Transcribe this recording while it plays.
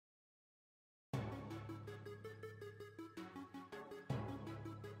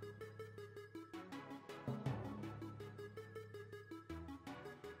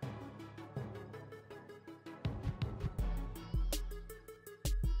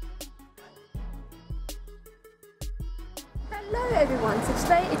Hello everyone, so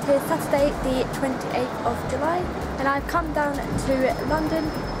today it is Saturday the 28th of July and I've come down to London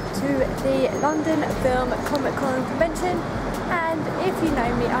to the London Film Comic Con convention, and if you know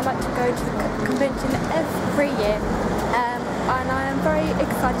me, I like to go to the convention every year and I am very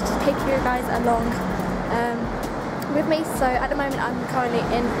excited to take you guys along with me. So at the moment I'm currently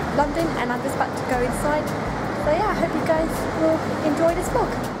in London and I'm just about to go inside, so yeah, I hope you guys will enjoy this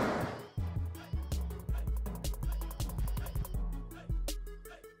vlog.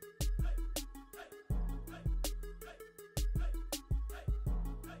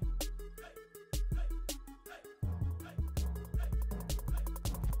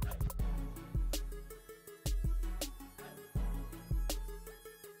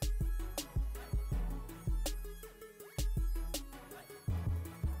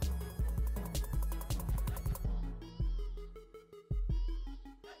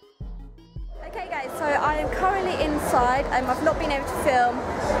 Okay guys, so I am currently inside. I've not been able to film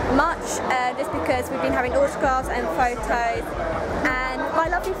much just because we've been having autographs and photos, and my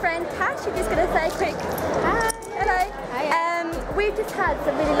lovely friend Tash, you're just going to say a quick hi. Hello. Hi. We've just had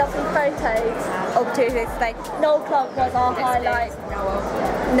some really lovely photos opportunities today. Noel Clark was our highlight.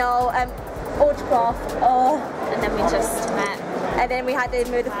 Noel, autograph. Oh. And then we just met. And then we had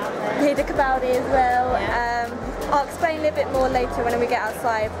him with Peter Cabaldi as well. Yeah. I'll explain a little bit more later when we get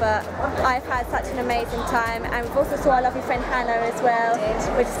outside, but I've had such an amazing time, and we've also saw our lovely friend Hannah as well,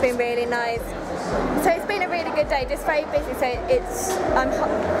 which has been really nice. So it's been a really good day, just very busy, so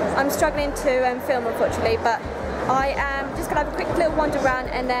I'm struggling to film unfortunately, but I am just going to have a quick little wander around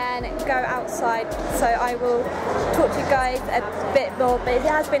and then go outside, so I will talk to you guys a bit more, but it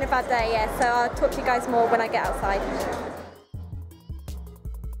has been a bad day, yeah, so I'll talk to you guys more when I get outside.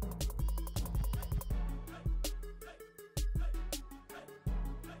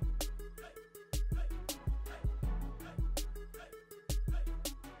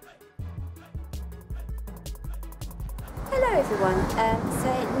 Hello everyone,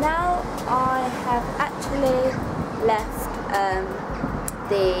 so now I have actually left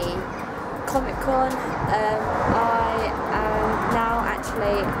the Comic Con. I am now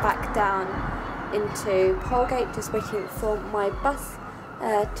actually back down into Polegate, just waiting for my bus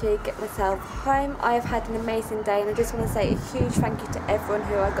to get myself home. I have had an amazing day and I just want to say a huge thank you to everyone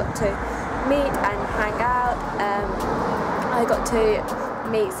who I got to meet and hang out. I got to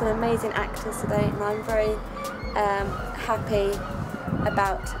meet some amazing actors today and I'm very happy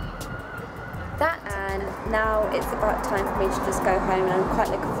about that, and now it's about time for me to just go home and I'm quite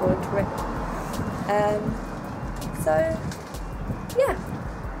looking forward to it. So yeah,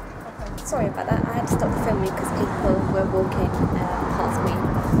 sorry about that, I had to stop filming because people were walking past me.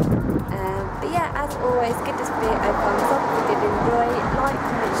 But yeah, as always, give this video a thumbs up if you did enjoy, like,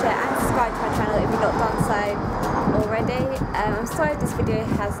 comment, share and subscribe to my channel if you've not done so already. I'm sorry this video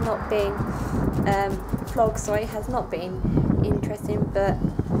has not been has not been interesting, but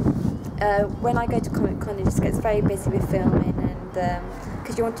when I go to Comic Con it just gets very busy with filming, and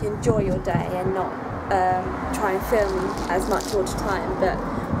because you want to enjoy your day and not try and film as much all the time. But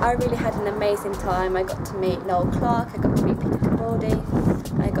I really had an amazing time. I got to meet Noel Clark, I got to meet Peter Cabaldi,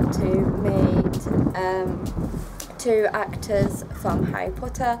 I got to meet two actors from Harry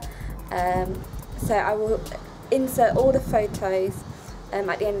Potter. So I will insert all the photos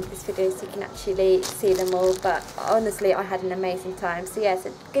at the end of this video so you can actually see them all, but honestly I had an amazing time. So yeah,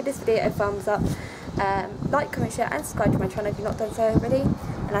 so give this video a thumbs up, like, comment, share and subscribe to my channel if you've not done so already,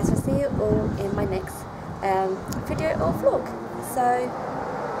 and I shall see you all in my next video or vlog. So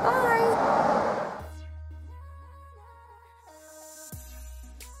bye!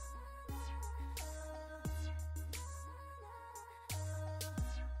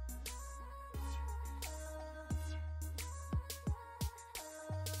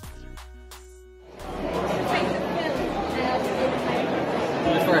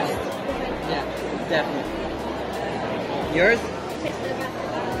 First. Yeah, definitely. Yours?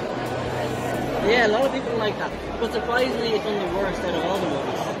 Yeah, a lot of people like that. But surprisingly, it's one of the worst out of all the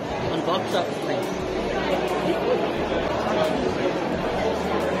movies on box office things.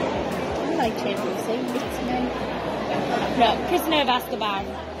 I like Champions No, Prisoner of Azkaban.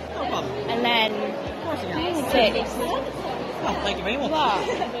 No problem. And then Of course you can. 6. Oh, thank you very much. Wow.